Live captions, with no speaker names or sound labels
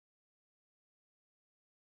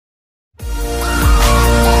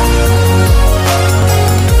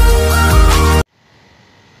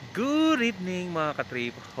mga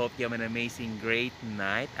katrip, hope you have an amazing great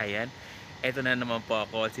night. Ayan, eto na naman po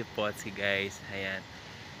ako, si Potskie guys. Ayan,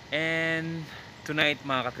 and tonight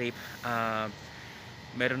mga katrip,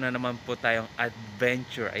 meron na naman po tayong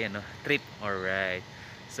adventure. Ayan, no? Trip, alright.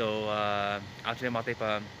 So, actually mga katrip,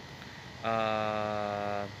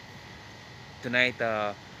 tonight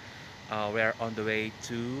we are on the way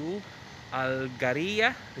to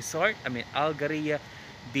GHARIYA Resort, GHARIYA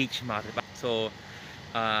Beach mga katrip. So,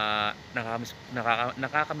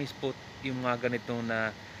 nakakamiss po yung mga ganitong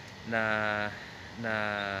na na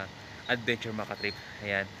adventure mga katrip.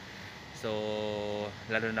 Ayan, so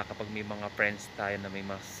lalo na kapag may mga friends tayo na may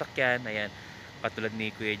mga sasakyan. Ayan, katulad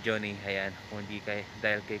ni Kuya Johnny. Ayan, kung hindi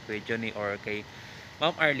dahil kay Kuya Johnny or kay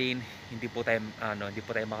Ma'am Arlene, hindi po tayo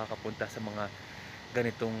makakapunta sa mga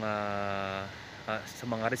ganitong sa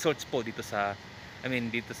mga resorts po dito sa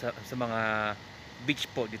dito sa mga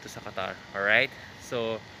beach po dito sa Qatar. Alright,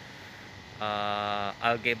 so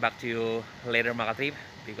I'll get back to you later mga katrip,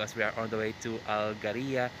 because we are on the way to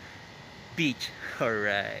GHARIYA Beach.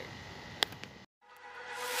 Alright.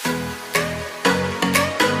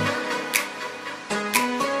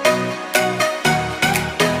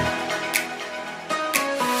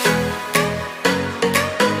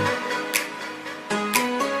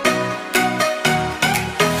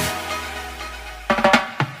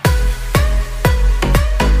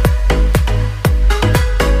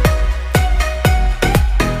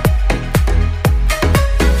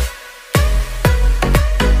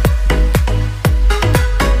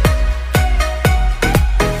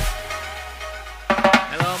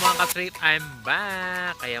 I'm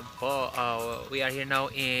back. Ayan po, we are here now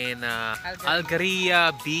in GHARIYA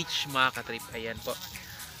Beach mga katrip. Ayan po,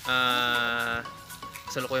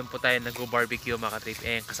 salukuyan po tayo nag-barbecue mga katrip,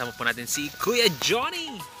 and kasama po natin si Kuya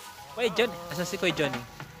Johnny. Kuya Johnny, asan si Kuya Johnny?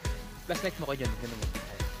 Flashlight mo Kuya Johnny, ganun mo.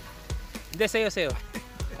 Hindi, sa'yo.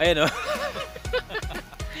 Ayan o.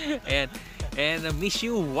 Ayan, and miss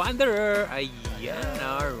you Wanderer. Ayan,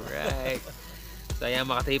 alright. So ayan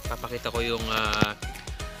mga katrip, papakita ko yung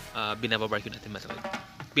binabarbecue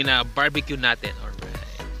natin.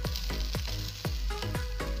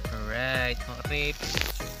 Alright mga katrip,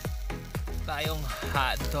 tayong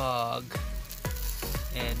hot dog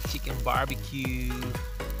and chicken barbecue.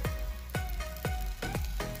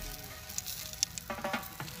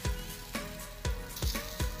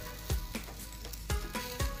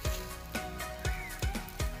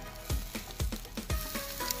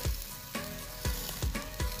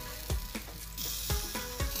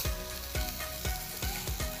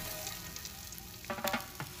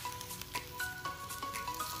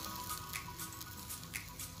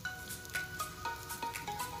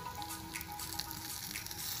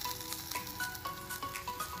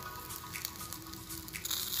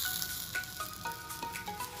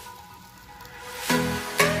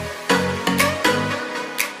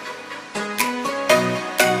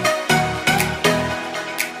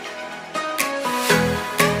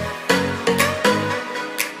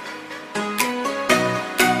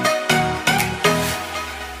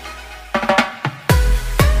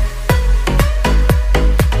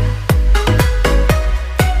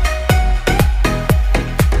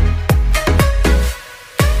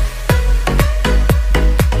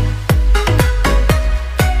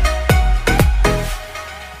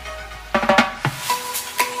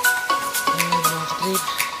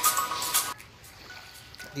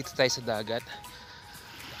 Dito tayo sa dagat,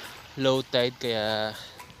 low tide, kaya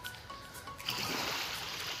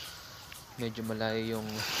medyo malayo yung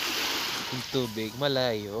tubig,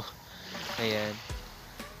 malayo. Ayan,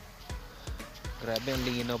 grabe ang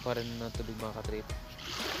linaw pa rin ng tubig mga katrip.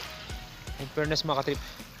 In fairness mga katrip,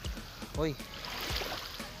 oy,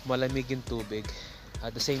 malamig yung tubig.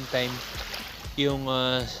 At the same time, yung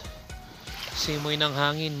simoy ng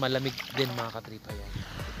hangin malamig din mga katrip.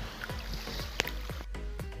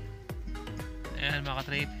 Ayan mga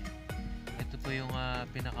katrip, ito po yung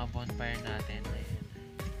pinaka bonfire natin. Ayan.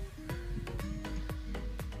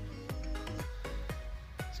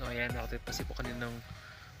 So ayan mga katrip, kasi po kaninang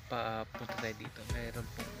papunta tayo dito, mayroon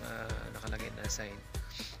pong nakalagay na sign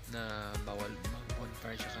na bawal mag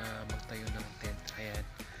bonfire tsaka magtayo ng tent. Ayan,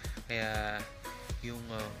 kaya yung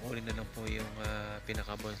huli na lang po yung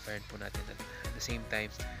pinaka bonfire po natin. At the same time,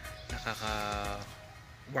 nakaka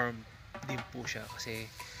warm din po siya kasi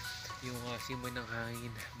yung simoy ng hangin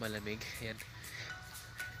malamig. Ayan,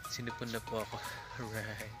 sinipon na po ako.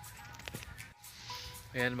 Alright.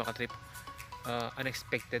 Ayan mga katrip,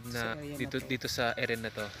 unexpected na dito sa area na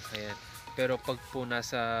to. Ayan, pero pag po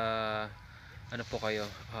nasa ano po kayo,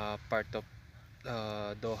 part of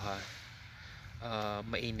Doha,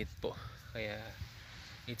 mainit po, kaya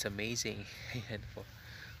It's amazing. Ayan po.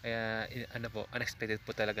 Kaya ano po, unexpected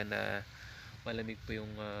po talaga na malamig po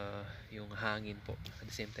yung hangin po. At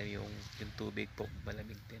the same time yung tubig po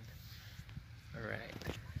malamig din. Alright.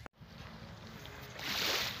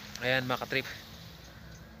 Ayan mga katrip.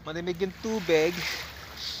 Malamig yung tubig.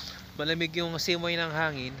 Malamig yung simoy ng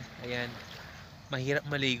hangin. Ayan. Mahirap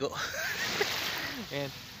maligo.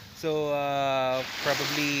 Ayan. So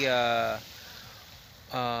probably uh,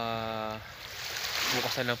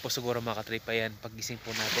 bukas na lang po siguro mga katrip. Ayan, pagising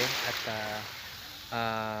po natin at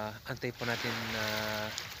antay po natin na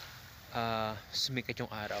sumikat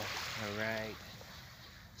yung araw. Alright.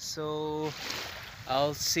 So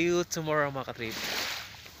I'll see you tomorrow mga katrip.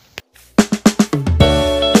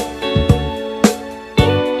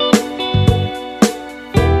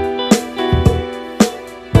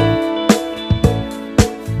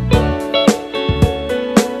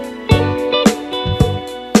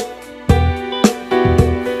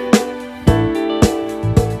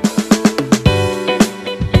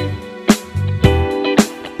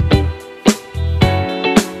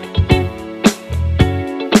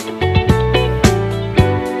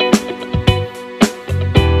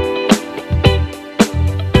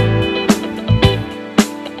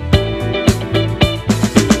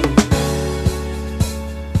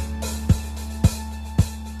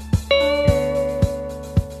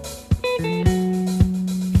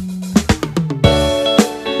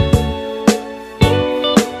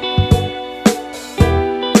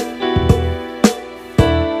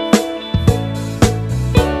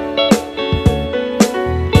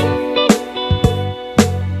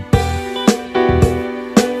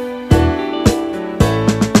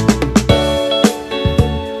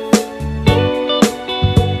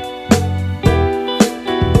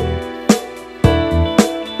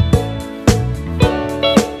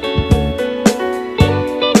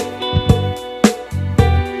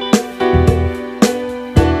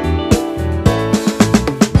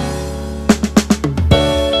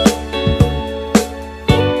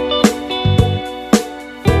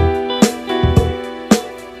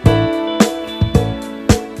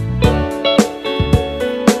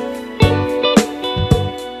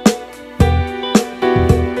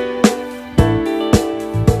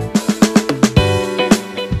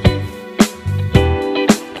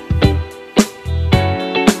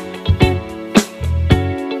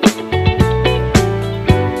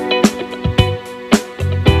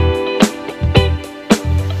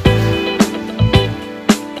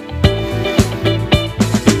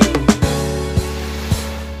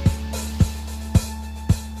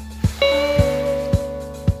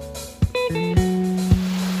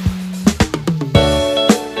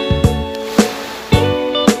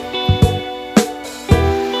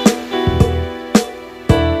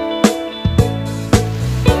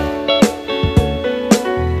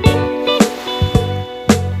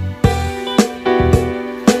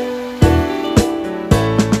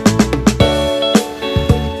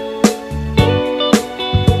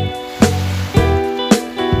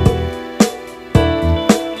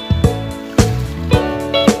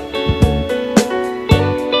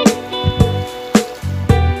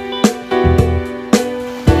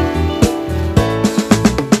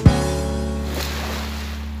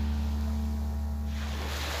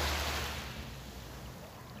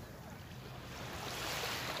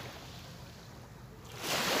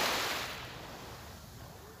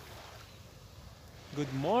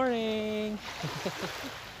 Good morning!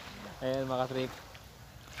 Ayan mga trip,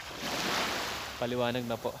 paliwanag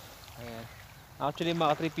na po. Ayan. Actually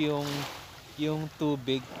mga trip, yung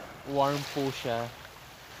tubig warm po siya.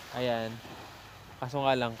 Ayan. Kaso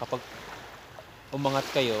nga lang kapag umangat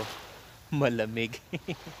kayo, malamig.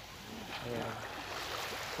 Ayan.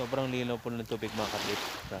 Sobrang linaw po ng tubig mga trip,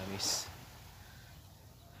 promise.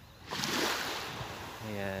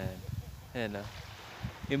 Ayan. Ayan.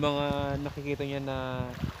 Yung mga nakikita niya na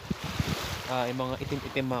yung mga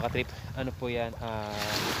itim-itim mga katrip, ano po yan,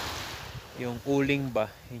 yung uling ba,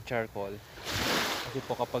 yung charcoal. Kasi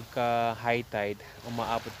po kapag high tide,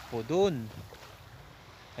 umaabot po dun.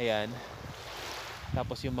 Ayan.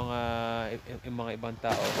 Tapos yung mga ibang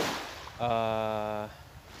tao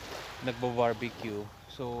nagbo-barbecue.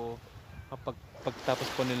 So kapag pagtapos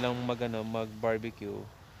po nilang mag-barbecue,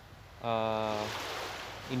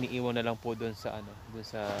 iniiwan na lang po doon sa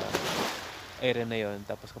area na yon.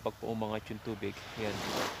 Tapos kapag po umangat yung tubig, yan,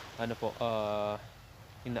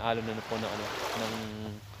 inaalo na po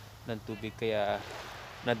ng tubig, kaya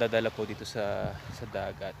nadadala po dito sa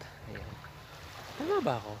dagat. Ayan. Tama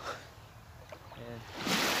ba ako? Ayan.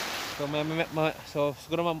 So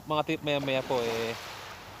siguro mga tip maya po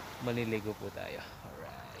maliligo po tayo.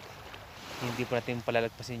 Alright. hindi po natin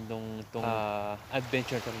palalagpasin itong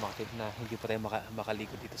adventure to mga trip na hindi po tayo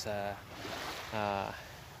makaligo dito sa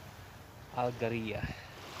GHARIYA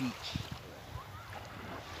Beach.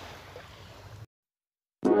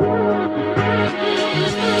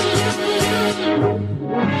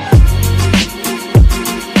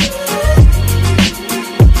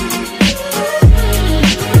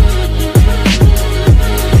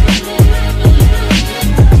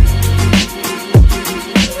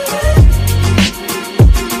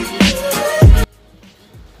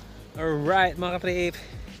 Alright mga ka-trip,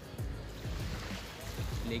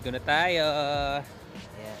 ligo na tayo.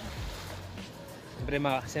 Ayan.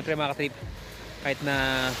 Siyempre mga ka-trip, kahit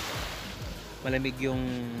na malamig yung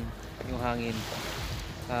hangin,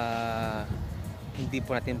 hindi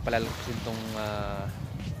po natin palalagpasin itong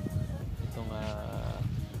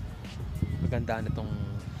magandaan itong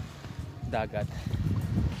dagat.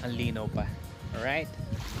 Ang linaw pa. Alright,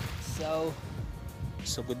 so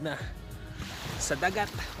good na sa dagat.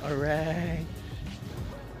 Alright.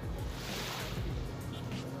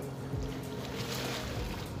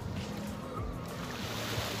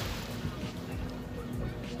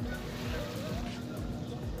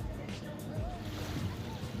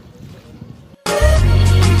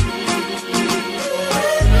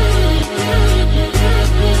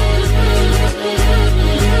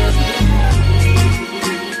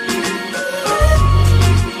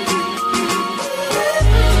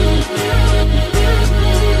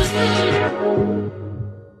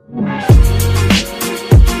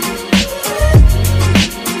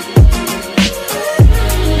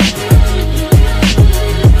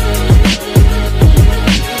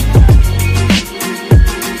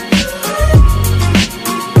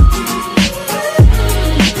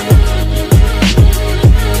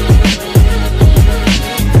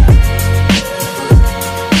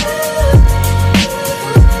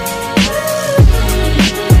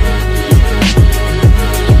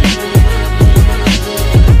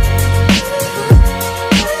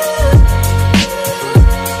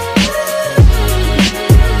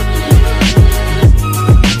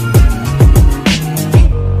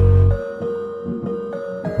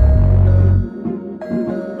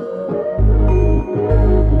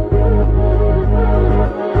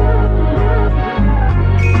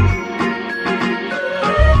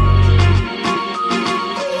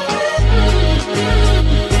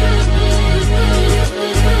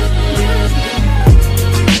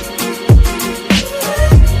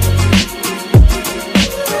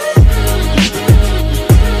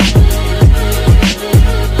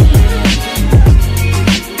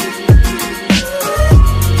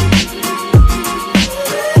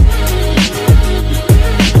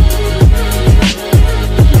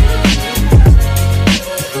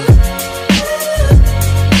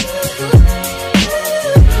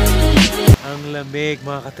 Lamig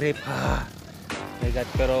mga ka-trip. My God,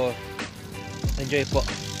 pero enjoy po.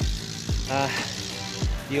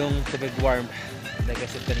 Yung tubig warm like I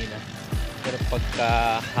said kanina, pero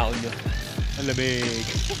pagka haon nyo ang lamig.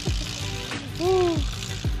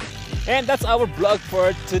 And that's our vlog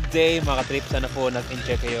for today mga ka-trip. Sana po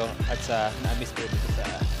nag-enjoy kayo at sa na-miss kayo dito sa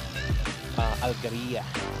GHARIYA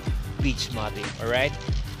Beach mga trip. Alright,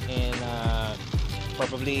 and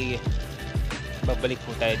probably babalik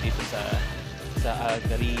po tayo dito sa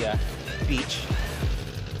GHARIYA Beach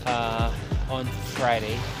on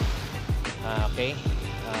Friday. Okay,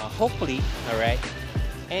 hopefully. Alright,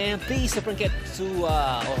 and please don't forget to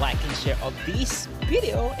like and share of this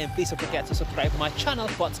video, and please don't forget to subscribe my channel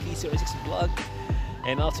Potskie06 vlog,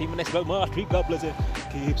 and I'll see you in my next vlog. God bless it.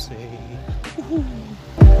 Keep safe.